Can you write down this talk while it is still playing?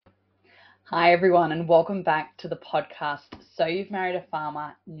Hi, everyone, and welcome back to the podcast. So, you've married a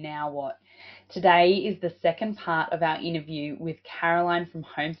farmer, now what? Today is the second part of our interview with Caroline from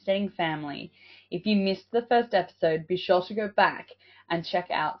Homesteading Family. If you missed the first episode, be sure to go back and check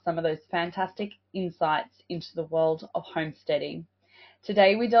out some of those fantastic insights into the world of homesteading.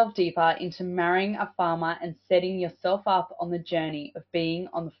 Today we delve deeper into marrying a farmer and setting yourself up on the journey of being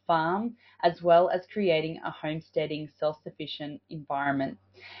on the farm, as well as creating a homesteading self-sufficient environment.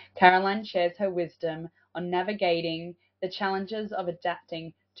 Caroline shares her wisdom on navigating the challenges of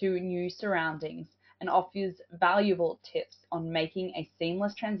adapting to new surroundings and offers valuable tips on making a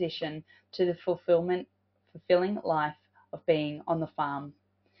seamless transition to the fulfilling life of being on the farm.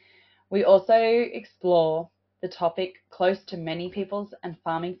 We also explore the topic close to many people's and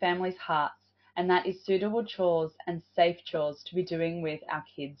farming families' hearts, and that is suitable chores and safe chores to be doing with our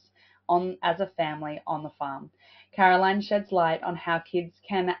kids on as a family on the farm. Caroline sheds light on how kids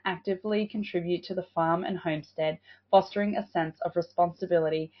can actively contribute to the farm and homestead, fostering a sense of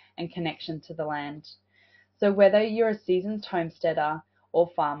responsibility and connection to the land. So whether you're a seasoned homesteader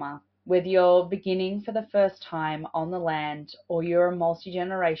or farmer, whether you're beginning for the first time on the land or you're a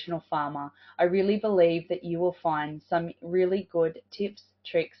multi-generational farmer, I really believe that you will find some really good tips,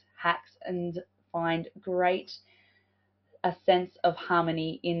 tricks, hacks, and find a sense of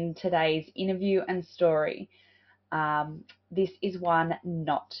harmony in today's interview and story. This is one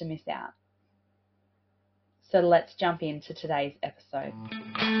not to miss out. So let's jump into today's episode.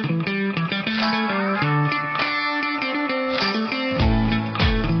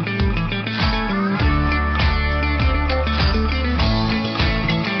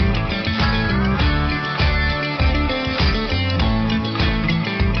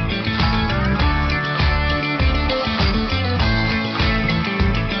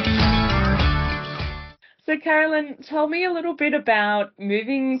 So, Carolyn, tell me a little bit about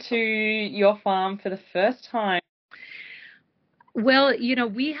moving to your farm for the first time. Well,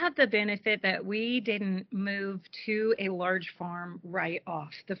 we had the benefit that we didn't move to a large farm right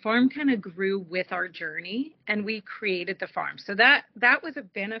off. The farm kind of grew with our journey, and we created the farm. So that was a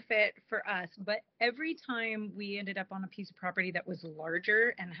benefit for us. But every time we ended up on a piece of property that was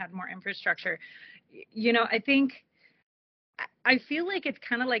larger and had more infrastructure, I feel like it's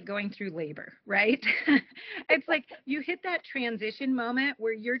kind of like going through labor, right? It's like you hit that transition moment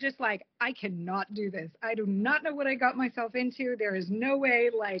where you're just like, I cannot do this. I do not know what I got myself into. There is no way,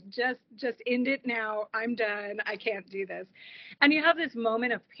 like, just end it now. I'm done. I can't do this. And you have this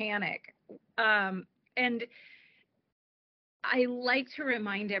moment of panic. And I like to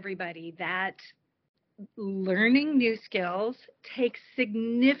remind everybody that learning new skills takes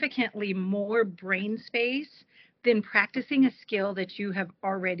significantly more brain space than practicing a skill that you have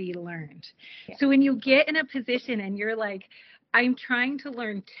already learned. Yeah. So when you get in a position and you're like, I'm trying to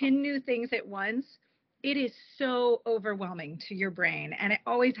learn 10 new things at once, it is so overwhelming to your brain. And it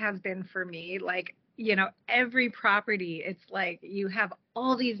always has been for me. Like, every property, it's like you have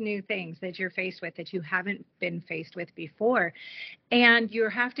all these new things that you're faced with that you haven't been faced with before. And you're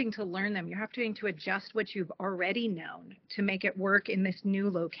having to learn them. You're having to adjust what you've already known to make it work in this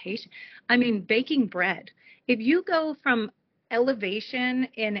new location. I mean, baking bread. If you go from elevation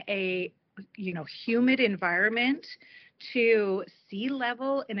in a, humid environment to sea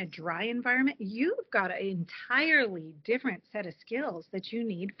level in a dry environment, you've got an entirely different set of skills that you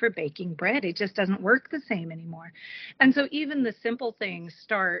need for baking bread. It just doesn't work the same anymore. And so even the simple things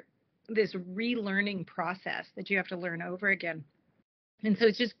start this relearning process that you have to learn over again. And so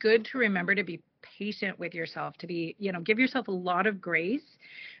it's just good to remember to be patient with yourself, to be, give yourself a lot of grace,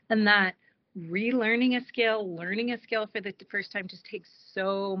 and that relearning a skill, learning a skill for the first time just takes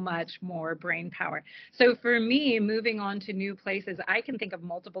so much more brain power. So for me, moving on to new places, I can think of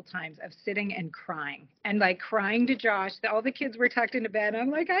multiple times of sitting and crying to Josh. All the kids were tucked into bed. I'm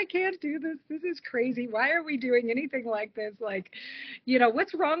like, I can't do this. This is crazy. Why are we doing anything like this? Like,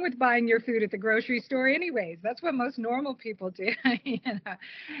 what's wrong with buying your food at the grocery store anyways? That's what most normal people do.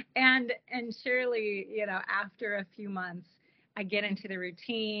 And surely, after a few months, I get into the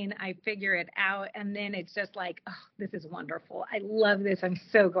routine, I figure it out, and then it's just like, oh, this is wonderful. I love this. I'm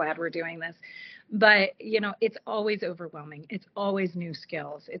so glad we're doing this. But, it's always overwhelming. It's always new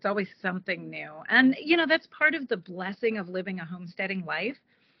skills. It's always something new. And, that's part of the blessing of living a homesteading life.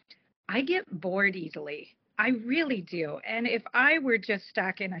 I get bored easily. I really do. And if I were just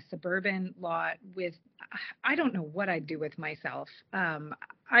stuck in a suburban lot with, I don't know what I'd do with myself.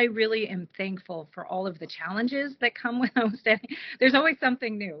 I really am thankful for all of the challenges that come with homesteading. There's always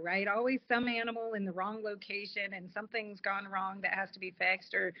something new, right? Always some animal in the wrong location and something's gone wrong that has to be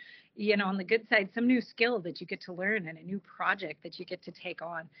fixed, or, on the good side, some new skill that you get to learn and a new project that you get to take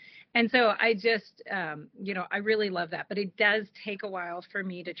on. And so I just, I really love that. But it does take a while for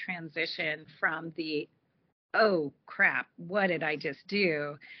me to transition from the, oh crap, what did I just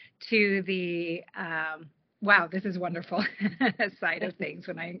do, to the wow, this is wonderful side of things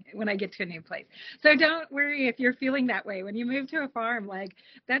when I get to a new place. So don't worry if you're feeling that way when you move to a farm. Like,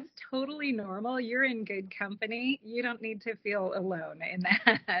 that's totally normal. You're in good company. You don't need to feel alone in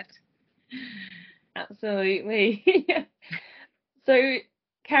that. Absolutely. So,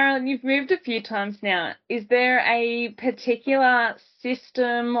 Carolyn, you've moved a few times now. Is there a particular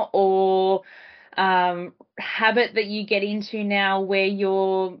system or habit that you get into now where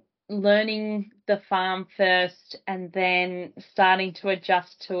you're learning the farm first and then starting to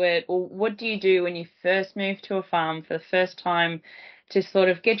adjust to it? Or what do you do when you first move to a farm for the first time to sort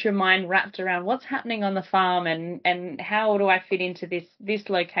of get your mind wrapped around what's happening on the farm and how do I fit into this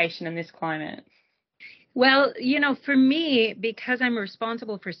location and this climate? Well, for me, because I'm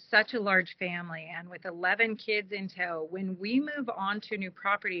responsible for such a large family and with 11 kids in tow, when we move on to a new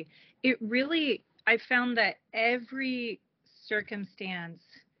property, I found that every circumstance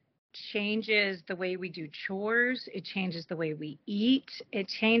changes the way we do chores. It changes the way we eat. It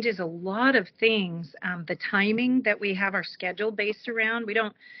changes a lot of things. The timing that we have our schedule based around.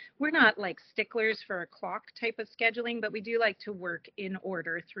 We're not like sticklers for a clock type of scheduling, but we do like to work in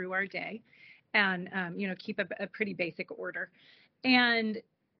order through our day and, keep a pretty basic order. And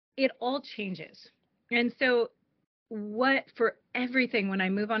it all changes. And so for everything, when I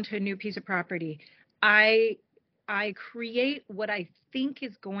move on to a new piece of property, I create what I think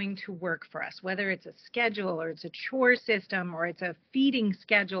is going to work for us, whether it's a schedule or it's a chore system or it's a feeding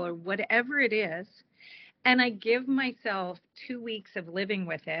schedule or whatever it is. And I give myself 2 weeks of living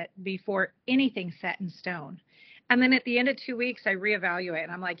with it before anything's set in stone. And then at the end of 2 weeks, I reevaluate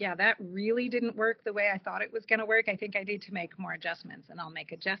and I'm like, yeah, that really didn't work the way I thought it was going to work. I think I need to make more adjustments, and I'll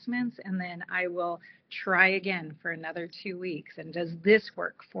make adjustments. And then I will try again for another 2 weeks. And does this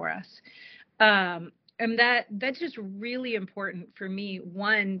work for us? And that's just really important for me,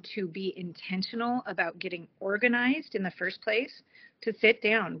 one, to be intentional about getting organized in the first place, to sit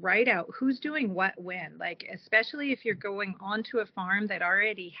down, write out who's doing what when, like, especially if you're going onto a farm that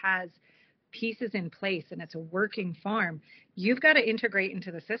already has pieces in place and it's a working farm, you've got to integrate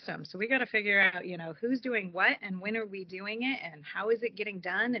into the system. So we got to figure out, who's doing what and when are we doing it and how is it getting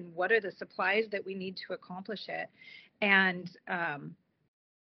done and what are the supplies that we need to accomplish it. And,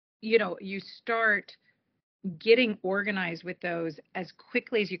 you start getting organized with those as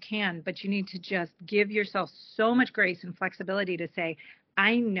quickly as you can, but you need to just give yourself so much grace and flexibility to say,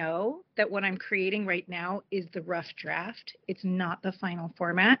 I know that what I'm creating right now is the rough draft. It's not the final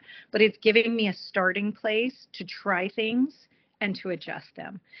format, but it's giving me a starting place to try things and to adjust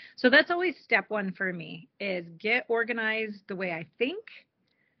them. So that's always step one for me, is get organized the way I think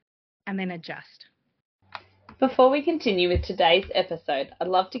and then adjust. Before we continue with today's episode, I'd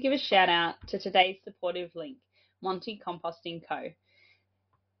love to give a shout out to today's supportive link, Monty Composting Co.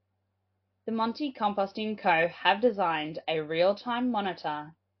 The Monty Composting Co. have designed a real-time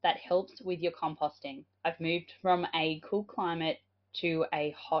monitor that helps with your composting. I've moved from a cool climate to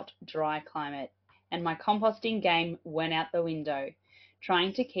a hot, dry climate, and my composting game went out the window.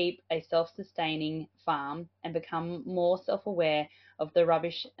 Trying to keep a self-sustaining farm and become more self-aware of the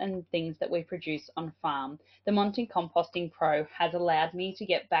rubbish and things that we produce on farm, the Monty Composting Pro has allowed me to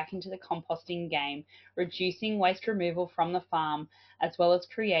get back into the composting game, reducing waste removal from the farm, as well as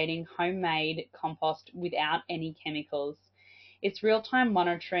creating homemade compost without any chemicals. Its real-time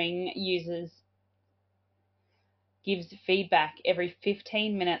monitoring gives feedback every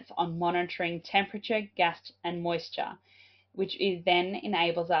 15 minutes on monitoring temperature, gas, and moisture, which then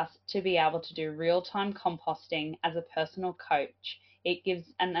enables us to be able to do real-time composting as a personal coach. It gives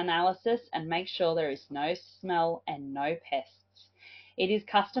an analysis and makes sure there is no smell and no pests. It is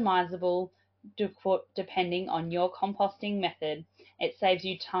customizable depending on your composting method. It saves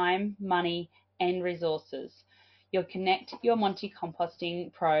you time, money, and resources. You'll connect your Monty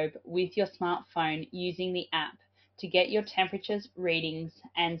Composting probe with your smartphone using the app to get your temperatures, readings,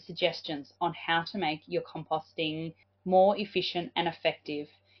 and suggestions on how to make your composting more efficient and effective.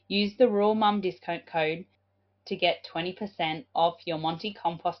 Use the Rural Mum discount code to get 20% off your Monty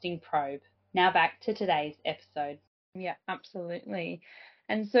Composting probe. Now back to today's episode. Yeah, absolutely.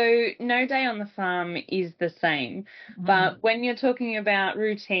 And so no day on the farm is the same. But when you're talking about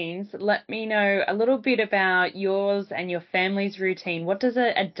routines, let me know a little bit about yours and your family's routine. What does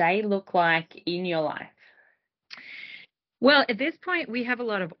a day look like in your life? Well, at this point, we have a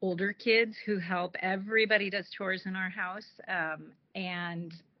lot of older kids who help. Everybody does chores in our house.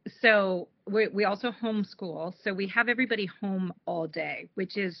 And so we also homeschool. So we have everybody home all day,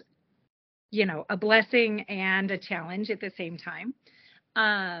 which is, a blessing and a challenge at the same time.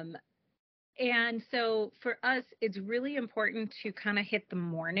 Um, And so for us, it's really important to kind of hit the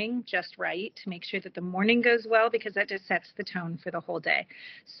morning just right to make sure that the morning goes well, because that just sets the tone for the whole day.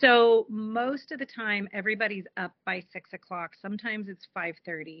 So most of the time, everybody's up by 6 o'clock. Sometimes it's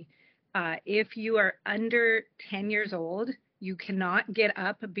 5:30. If you are under 10 years old, you cannot get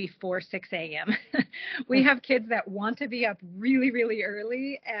up before 6 a.m. We have kids that want to be up really, really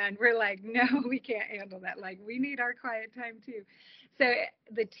early, and we're like, no, we can't handle that. Like, we need our quiet time too. So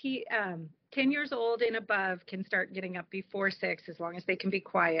the 10 years old and above can start getting up before 6, as long as they can be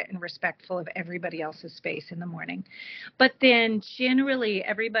quiet and respectful of everybody else's space in the morning. But then generally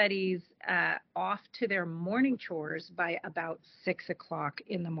everybody's off to their morning chores by about 6 o'clock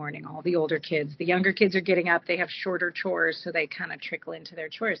in the morning. All the older kids, the younger kids are getting up. They have shorter chores, so they kind of trickle into their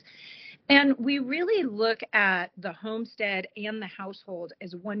chores. And we really look at the homestead and the household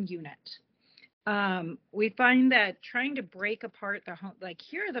as one unit. We find that trying to break apart the home, like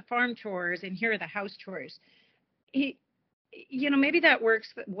here are the farm chores and here are the house chores, maybe that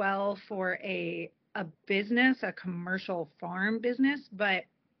works well for a business, a commercial farm business, but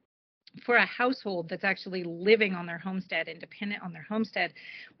for a household that's actually living on their homestead and dependent on their homestead,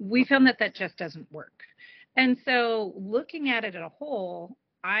 we found that that just doesn't work. And so looking at it as a whole,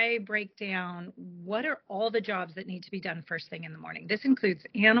 I break down what are all the jobs that need to be done first thing in the morning. This includes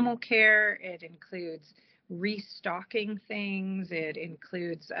animal care. It includes restocking things. It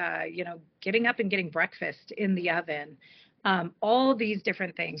includes, getting up and getting breakfast in the oven. All these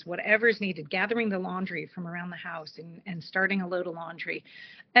different things, whatever's needed, gathering the laundry from around the house and starting a load of laundry.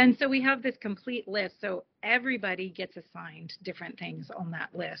 And so we have this complete list. So everybody gets assigned different things on that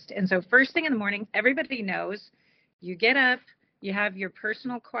list. And so first thing in the morning, everybody knows you get up, you have your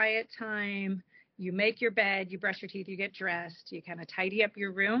personal quiet time, you make your bed, you brush your teeth, you get dressed, you kind of tidy up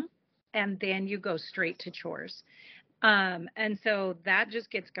your room, and then you go straight to chores. And so that just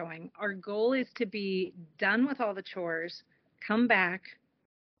gets going. Our goal is to be done with all the chores, come back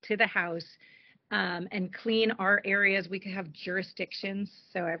to the house, and clean our areas. We could have jurisdictions.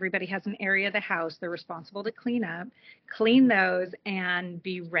 So everybody has an area of the house they're responsible to clean up, clean those, and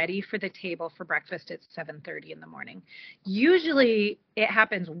be ready for the table for breakfast at 7:30 in the morning. Usually it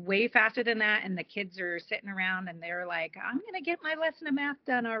happens way faster than that, and the kids are sitting around and they're like, I'm going to get my lesson of math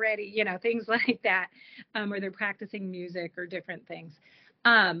done already, things like that, or they're practicing music or different things.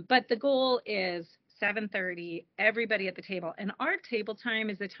 But the goal is 7:30, everybody at the table. And our table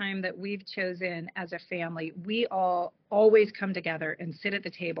time is the time that we've chosen as a family. We all always come together and sit at the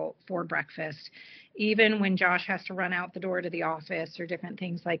table for breakfast. Even when Josh has to run out the door to the office or different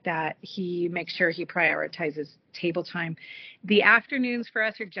things like that, he makes sure he prioritizes table time. The afternoons for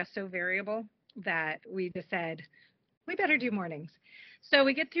us are just so variable that we just said, we better do mornings. So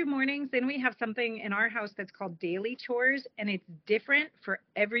we get through mornings, then we have something in our house that's called daily chores, and it's different for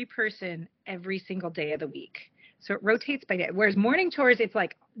every person every single day of the week. So it rotates by day. Whereas morning chores, it's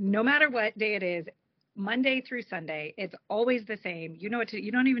like no matter what day it is, Monday through Sunday, it's always the same. You know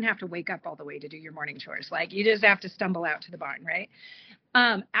you don't even have to wake up all the way to do your morning chores. Like you just have to stumble out to the barn, right?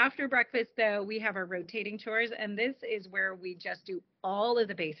 After breakfast, though, we have our rotating chores, and this is where we just do all of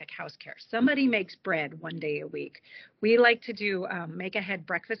the basic house care. Somebody makes bread one day a week. We like to do make ahead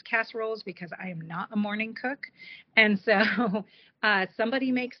breakfast casseroles because I am not a morning cook. And so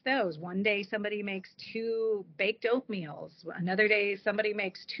somebody makes those. One day somebody makes 2 baked oatmeals. Another day somebody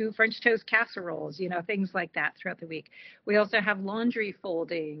makes 2 French toast casseroles, things like that throughout the week. We also have laundry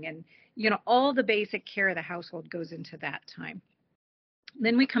folding and, all the basic care of the household goes into that time.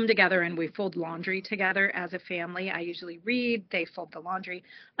 Then we come together and we fold laundry together as a family. I usually read, they fold the laundry,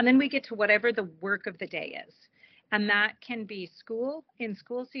 and then we get to whatever the work of the day is. And that can be school in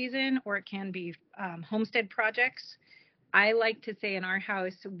school season, or it can be homestead projects. I like to say in our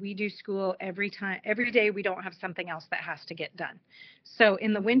house, we do school every day. We don't have something else that has to get done. So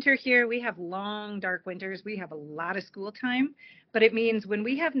in the winter here, we have long, dark winters. We have a lot of school time, but it means when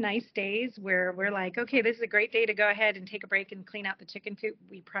we have nice days where we're like, okay, this is a great day to go ahead and take a break and clean out the chicken coop,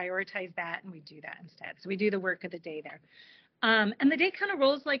 we prioritize that and we do that instead. So we do the work of the day there. And the day kind of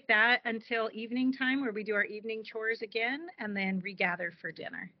rolls like that until evening time where we do our evening chores again and then regather for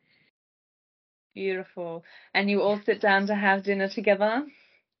dinner. Beautiful. And you all sit down to have dinner together?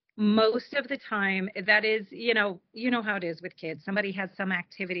 Most of the time, that is, how it is with kids. Somebody has some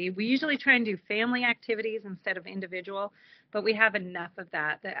activity. We usually try and do family activities instead of individual, but we have enough of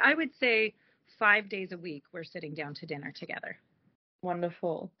that I would say 5 days a week we're sitting down to dinner together.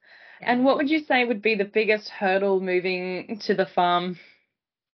 Wonderful. Yeah. And what would you say would be the biggest hurdle moving to the farm?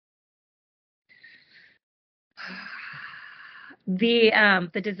 The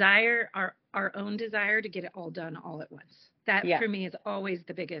desire, our own desire to get it all done all at once. That Yeah. for me is always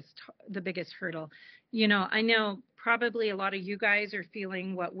the biggest hurdle. I know probably a lot of you guys are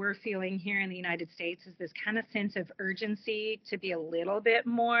feeling what we're feeling here in the United States, is this kind of sense of urgency to be a little bit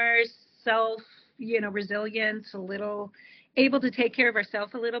more self, resilient, a little able to take care of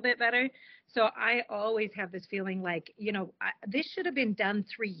ourselves a little bit better. So I always have this feeling like, this should have been done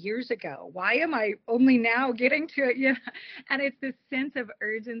 3 years ago. Why am I only now getting to it? And it's this sense of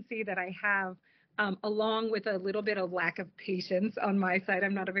urgency that I have, along with a little bit of lack of patience on my side.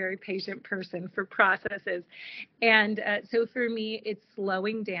 I'm not a very patient person for processes. And so for me, it's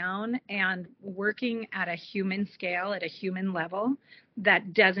slowing down and working at a human scale, at a human level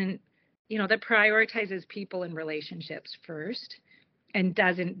that doesn't, that prioritizes people and relationships first and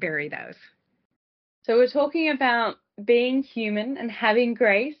doesn't bury those. So we're talking about being human and having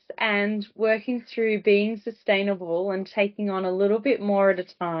grace and working through being sustainable and taking on a little bit more at a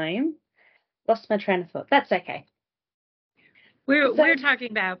time. Lost my train of thought. That's okay. We're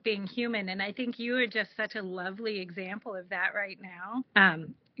talking about being human, and I think you are just such a lovely example of that right now.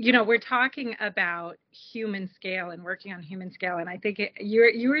 We're talking about human scale and working on human scale, and I think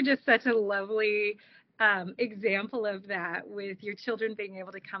you were just such a lovely example of that, with your children being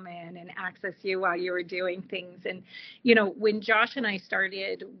able to come in and access you while you were doing things. And when Josh and I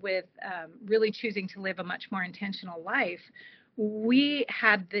started with really choosing to live a much more intentional life, we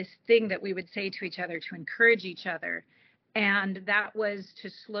had this thing that we would say to each other to encourage each other, and that was to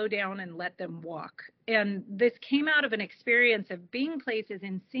slow down and let them walk. And this came out of an experience of being places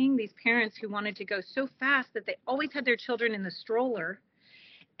and seeing these parents who wanted to go so fast that they always had their children in the stroller.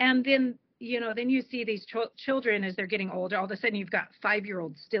 And then, then you see these children as they're getting older. All of a sudden, you've got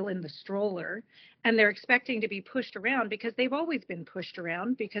 5-year-olds still in the stroller, and they're expecting to be pushed around because they've always been pushed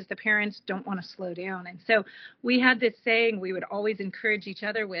around because the parents don't want to slow down. And so we had this saying we would always encourage each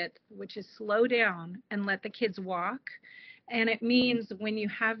other with, which is slow down and let the kids walk. And it means when you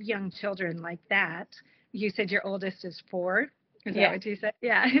have young children like that, you said your oldest is 4. Is that what you said?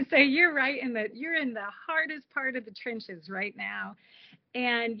 Yeah. So you're right you're in the hardest part of the trenches right now.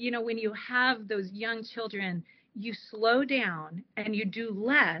 And, when you have those young children, you slow down and you do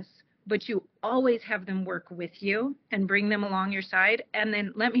less, but you always have them work with you and bring them along your side. And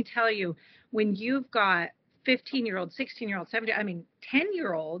then let me tell you, when you've got 15-year-olds, 16-year-olds,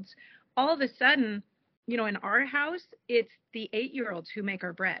 10-year-olds, all of a sudden, in our house, it's the 8-year-olds who make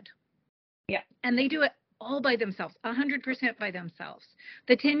our bread. Yeah. And they do it all by themselves, 100% by themselves.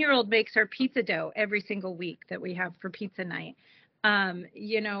 The 10-year-old makes our pizza dough every single week that we have for pizza night.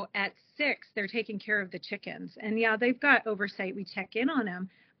 At 6, they're taking care of the chickens. And yeah, they've got oversight. We check in on them,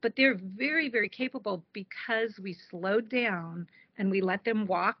 but they're very, very capable because we slowed down and we let them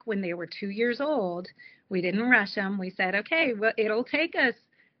walk when they were 2 years old. We didn't rush them. We said, okay, well, it'll take us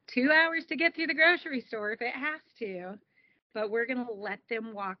 2 hours to get through the grocery store if it has to, but we're going to let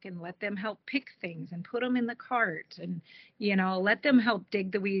them walk and let them help pick things and put them in the cart and, let them help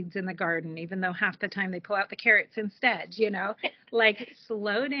dig the weeds in the garden, even though half the time they pull out the carrots instead, like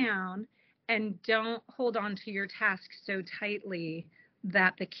slow down and don't hold on to your task so tightly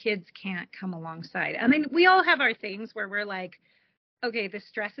that the kids can't come alongside. I mean, we all have our things where we're like, okay, this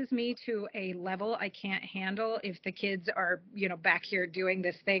stresses me to a level I can't handle if the kids are, back here doing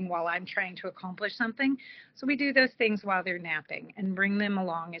this thing while I'm trying to accomplish something. So we do those things while they're napping and bring them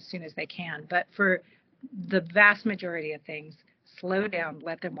along as soon as they can. But for the vast majority of things, slow down,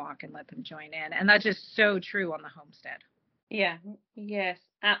 let them walk, and let them join in. And that's just so true on the homestead. Yeah. Yes,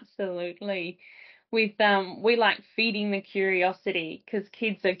 absolutely. We like feeding the curiosity, because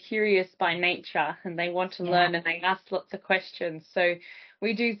kids are curious by nature and they want to learn and they ask lots of questions. So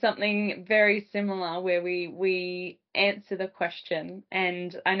we do something very similar where we answer the question.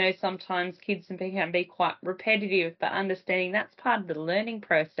 And I know sometimes kids can be quite repetitive, but understanding that's part of the learning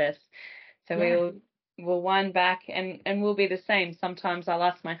process. So we'll wind back and we'll be the same. Sometimes I'll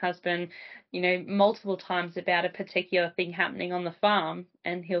ask my husband, multiple times about a particular thing happening on the farm,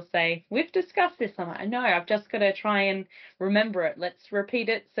 and he'll say, we've discussed this. I'm like, no, I've just got to try and remember it. Let's repeat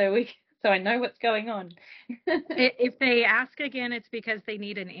it so I know what's going on. If they ask again, it's because they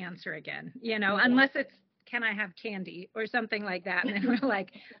need an answer again, unless it's can I have candy or something like that? And then we're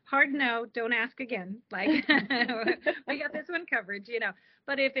like, hard no, don't ask again. Like, we got this one covered,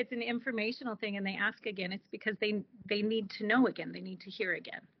 But if it's an informational thing and they ask again, it's because they need to know again. They need to hear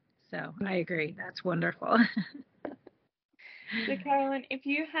again. So I agree. That's wonderful. So, Carolyn, if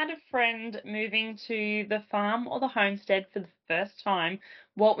you had a friend moving to the farm or the homestead for the first time,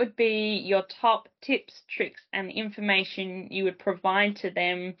 what would be your top tips, tricks, and information you would provide to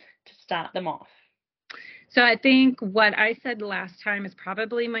them to start them off? So I think what I said last time is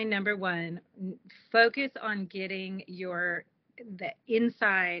probably my number one. Focus on getting the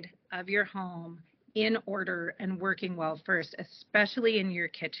inside of your home in order and working well first, especially in your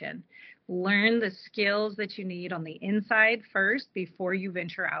kitchen. Learn the skills that you need on the inside first before you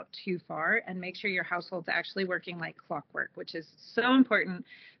venture out too far, and make sure your household's actually working like clockwork, which is so important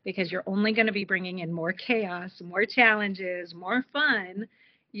because you're only going to be bringing in more chaos, more challenges, more fun,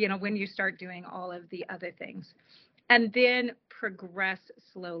 when you start doing all of the other things. And then progress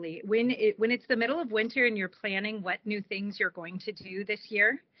slowly. When it's the middle of winter and you're planning what new things you're going to do this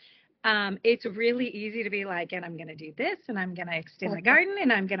year, it's really easy to be like, and I'm going to do this, and I'm going to extend the garden,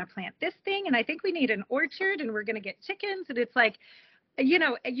 and I'm going to plant this thing, and I think we need an orchard, and we're going to get chickens. And it's like,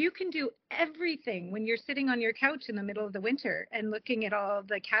 you can do everything when you're sitting on your couch in the middle of the winter and looking at all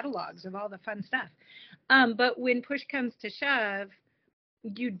the catalogs of all the fun stuff. But when push comes to shove,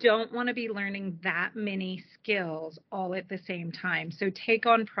 you don't want to be learning that many skills all at the same time. So take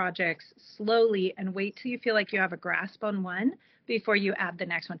on projects slowly and wait till you feel like you have a grasp on one before you add the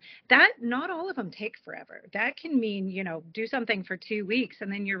next one. That not all of them take forever. That can mean, do something for 2 weeks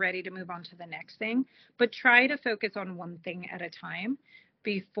and then you're ready to move on to the next thing. But try to focus on one thing at a time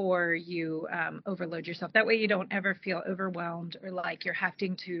before you overload yourself. That way you don't ever feel overwhelmed or like you're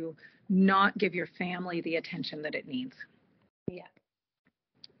having to not give your family the attention that it needs. Yeah.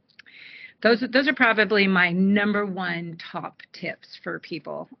 Those are probably my number one top tips for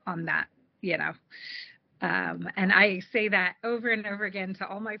people on that, and I say that over and over again to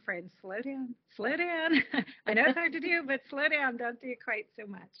all my friends, slow down. I know it's hard to do, but slow down. Don't do it quite so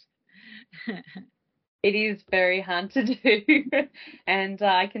much. It is very hard to do. And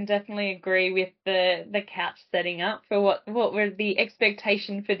I can definitely agree with the couch setting up for what were the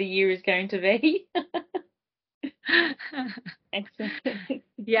expectation for the year is going to be. Excellent.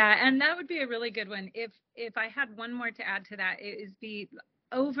 Yeah, and that would be a really good one. If I had one more to add to that, it is be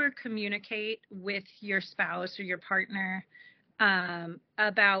over communicate with your spouse or your partner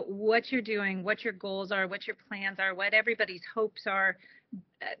about what you're doing, what your goals are, what your plans are, what everybody's hopes are.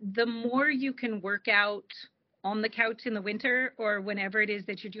 The more you can work out on the couch in the winter or whenever it is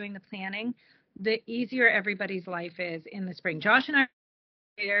that you're doing the planning, the easier everybody's life is in the spring. Josh and I are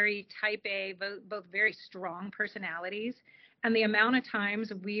very type A, both very strong personalities. And the amount of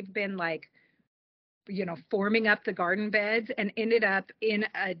times we've been like, forming up the garden beds and ended up in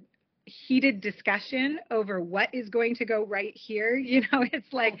a heated discussion over what is going to go right here.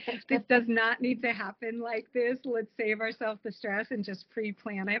 It's like, this does not need to happen like this. Let's save ourselves the stress and just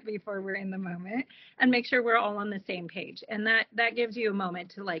pre-plan it before we're in the moment and make sure we're all on the same page. And that gives you a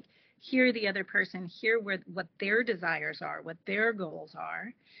moment to like hear the other person, hear what their desires are, what their goals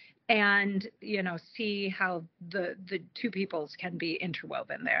are, and see how the two peoples can be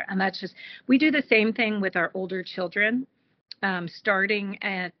interwoven there. And that's just, we do the same thing with our older children. Starting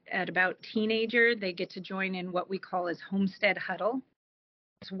at about teenager, they get to join in what we call as Homestead Huddle.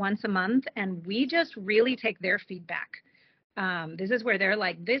 It's once a month, and we just really take their feedback. This is where they're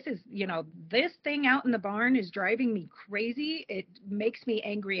like, this thing out in the barn is driving me crazy. It makes me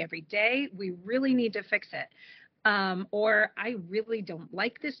angry every day. We really need to fix it. Or I really don't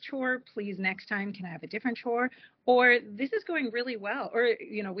like this chore. Please, next time, can I have a different chore? Or this is going really well. Or,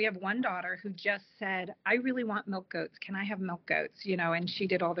 we have one daughter who just said, I really want milk goats. Can I have milk goats? And she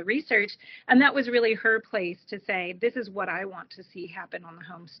did all the research. And that was really her place to say, this is what I want to see happen on the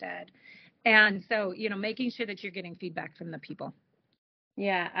homestead. And so, making sure that you're getting feedback from the people.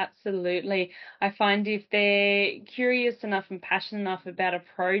 Yeah, absolutely. I find if they're curious enough and passionate enough about a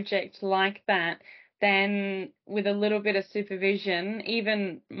project like that, then with a little bit of supervision,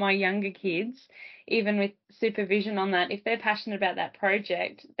 even my younger kids, even with supervision on that, if they're passionate about that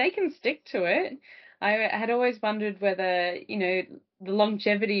project, they can stick to it. I had always wondered whether, the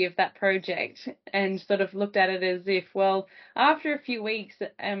longevity of that project, and sort of looked at it as if, well, after a few weeks,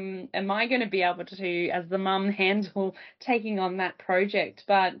 am I going to be able to, as the mum, handle taking on that project?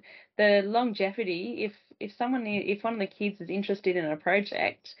 But the longevity, if one of the kids is interested in a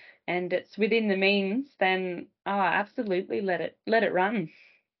project and it's within the means, then absolutely let it run.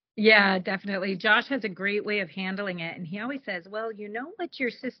 Yeah, definitely. Josh has a great way of handling it. And he always says, well, what your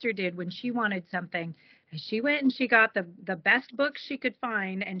sister did when she wanted something. She went and she got the best books she could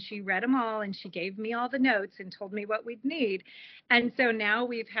find, and she read them all, and she gave me all the notes and told me what we'd need. And so now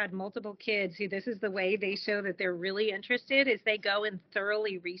we've had multiple kids who, this is the way they show that they're really interested, is they go and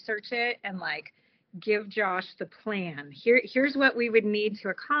thoroughly research it and like give Josh the plan. Here's what we would need to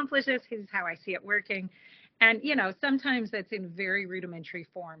accomplish this. Here's how I see it working. And, you know, sometimes that's in very rudimentary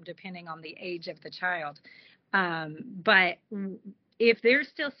form, depending on the age of the child. But if they're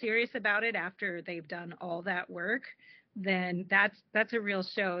still serious about it after they've done all that work, then that's a real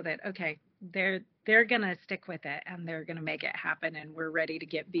show that, okay, they're going to stick with it and they're going to make it happen. And we're ready to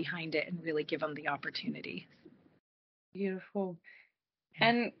get behind it and really give them the opportunity. Beautiful.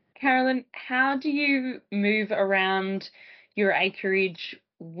 And Carolyn, how do you move around your acreage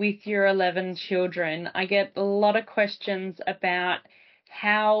with your 11 children? I get a lot of questions about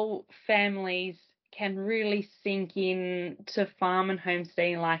how families can really sink in to farm and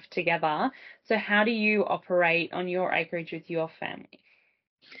homesteading life together. So how do you operate on your acreage with your family?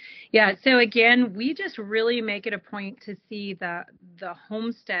 Yeah, so again, we just really make it a point to see the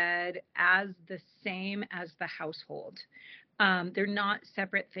homestead as the same as the household. They're not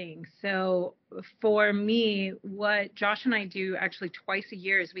separate things. So for me, what Josh and I do actually twice a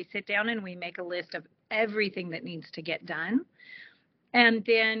year is we sit down and we make a list of everything that needs to get done. And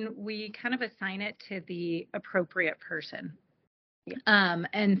then we kind of assign it to the appropriate person. Yeah.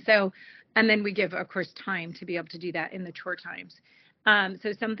 And then we give, of course, time to be able to do that in the chore times.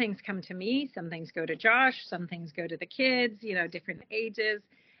 So some things come to me, some things go to Josh, some things go to the kids, you know, different ages.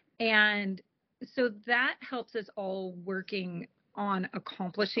 And so that helps us all working on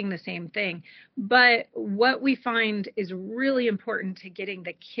accomplishing the same thing. But what we find is really important to getting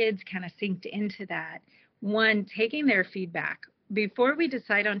the kids kind of synced into that. One, taking their feedback. Before we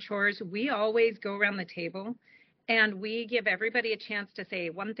decide on chores, we always go around the table and we give everybody a chance to say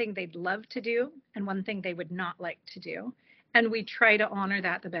one thing they'd love to do and one thing they would not like to do. And we try to honor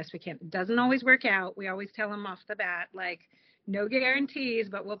that the best we can. It doesn't always work out. We always tell them off the bat, like, no guarantees,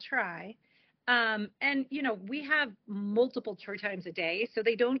 but we'll try. And, you know, we have multiple chore times a day, so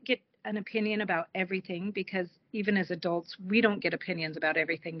they don't get an opinion about everything, because even as adults, we don't get opinions about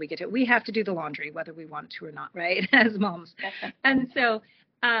everything we get to. We have to do the laundry, whether we want to or not, right, as moms. And so,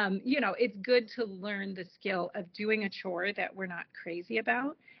 you know, it's good to learn the skill of doing a chore that we're not crazy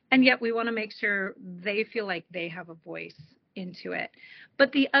about. And yet we want to make sure they feel like they have a voice into it.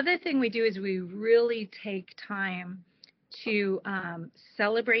 But the other thing we do is we really take time to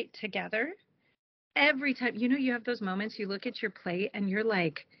celebrate together. Every time, you know, you have those moments, you look at your plate and you're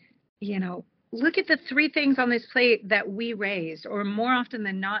like, you know, look at the 3 things on this plate that we raised. Or more often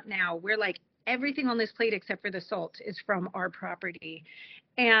than not now, we're like, everything on this plate except for the salt is from our property.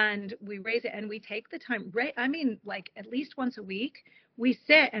 And we raise it and we take the time, right? I mean, like at least once a week, we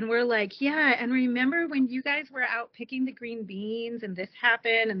sit and we're like, yeah, and remember when you guys were out picking the green beans and this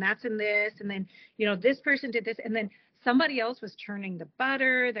happened and that's in this, and then, you know, this person did this, and then somebody else was churning the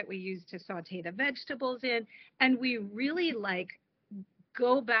butter that we used to saute the vegetables in. And we really like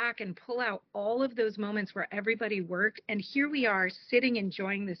go back and pull out all of those moments where everybody worked. And here we are sitting,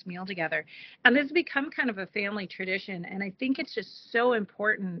 enjoying this meal together. And this has become kind of a family tradition. And I think it's just so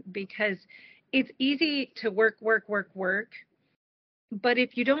important because it's easy to work. But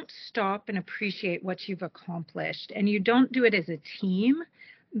if you don't stop and appreciate what you've accomplished and you don't do it as a team,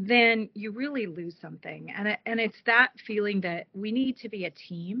 then you really lose something. And it's that feeling that we need to be a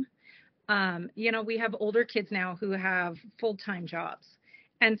team. You know, we have older kids now who have full-time jobs.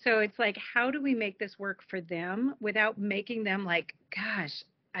 And so it's like, how do we make this work for them without making them like, gosh,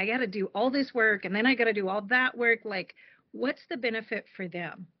 I got to do all this work and then I got to do all that work. Like, what's the benefit for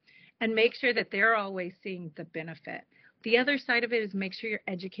them? And make sure that they're always seeing the benefit. The other side of it is make sure you're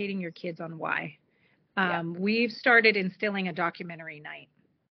educating your kids on why. We've started instilling a documentary night.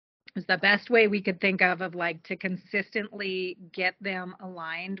 It's the best way we could think of like to consistently get them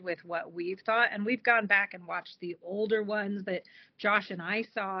aligned with what we've thought. And we've gone back and watched the older ones that Josh and I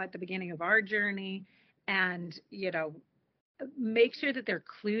saw at the beginning of our journey, and, you know, make sure that they're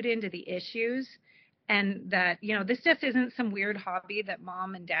clued into the issues, and that, you know, this just isn't some weird hobby that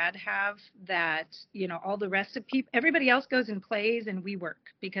mom and dad have that, you know, all the rest of people, everybody else goes and plays and we work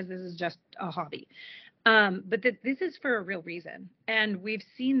because this is just a hobby. But this is for a real reason. And we've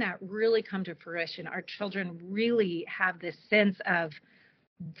seen that really come to fruition. Our children really have this sense of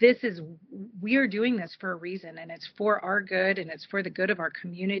we're doing this for a reason, and it's for our good, and it's for the good of our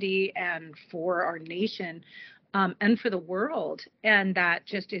community and for our nation, and for the world. And that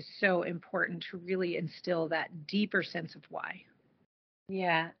just is so important to really instill that deeper sense of why.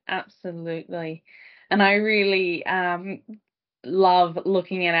 Yeah, absolutely. And I really love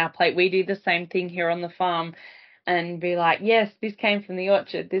looking at our plate. We do the same thing here on the farm and be like, yes, this came from the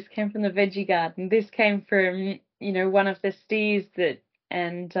orchard, this came from the veggie garden, this came from, one of the steers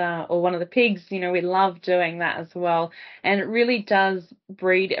or one of the pigs. We love doing that as well. And it really does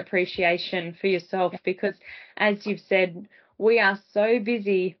breed appreciation for yourself because, as you've said, we are so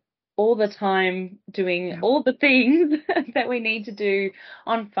busy all the time doing all the things that we need to do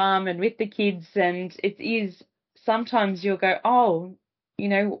on farm and with the kids. And it is sometimes you'll go, oh,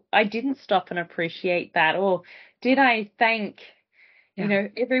 I didn't stop and appreciate that. Or did I thank,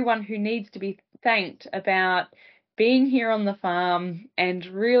 everyone who needs to be thanked about being here on the farm and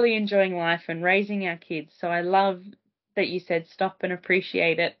really enjoying life and raising our kids. So I love that you said stop and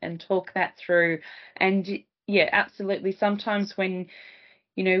appreciate it and talk that through. And yeah, absolutely. Sometimes when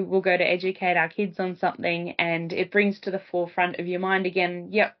we'll go to educate our kids on something and it brings to the forefront of your mind again,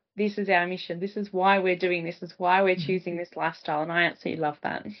 yep, this is our mission. This is why we're doing this. This is why we're choosing this lifestyle. And I absolutely love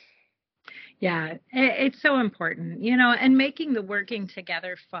that. Yeah, it's so important, and making the working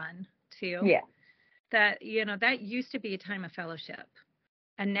together fun too. Yeah. That, that used to be a time of fellowship.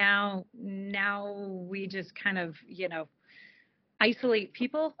 And now we just kind of, isolate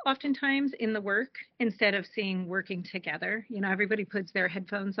people oftentimes in the work instead of seeing working together. Everybody puts their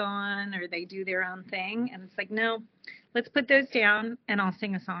headphones on or they do their own thing. And it's like, no, let's put those down and I'll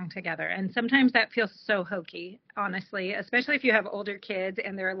sing a song together. And sometimes that feels so hokey, honestly, especially if you have older kids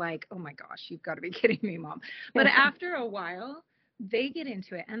and they're like, oh my gosh, you've got to be kidding me, Mom. But after a while, they get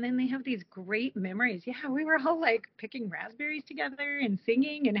into it and then they have these great memories. Yeah, we were all like picking raspberries together and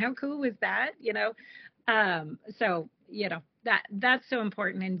singing, and how cool was that? So that's so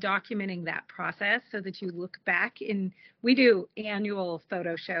important in documenting that process so that you look back. We do annual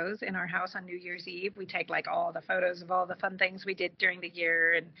photo shows in our house on New Year's Eve. We take like all the photos of all the fun things we did during the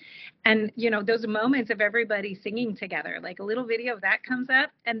year, and those moments of everybody singing together, like a little video of that comes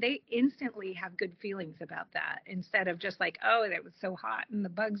up and they instantly have good feelings about that instead of just like, oh, that was so hot and the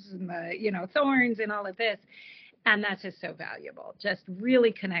bugs and the thorns and all of this. And that's just so valuable, just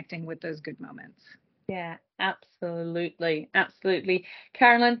really connecting with those good moments. Yeah, absolutely. Absolutely.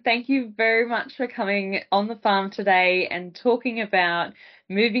 Carolyn, thank you very much for coming on the farm today and talking about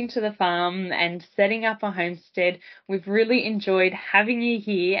moving to the farm and setting up a homestead. We've really enjoyed having you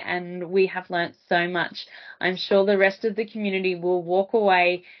here and we have learnt so much. I'm sure the rest of the community will walk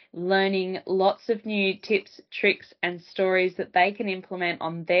away learning lots of new tips, tricks, and stories that they can implement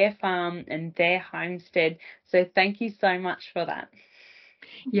on their farm and their homestead. So thank you so much for that.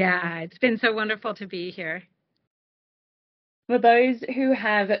 Yeah, it's been so wonderful to be here. For those who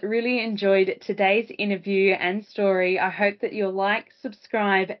have really enjoyed today's interview and story, I hope that you'll like,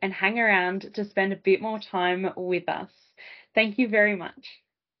 subscribe, and hang around to spend a bit more time with us. Thank you very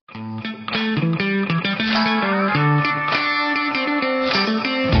much.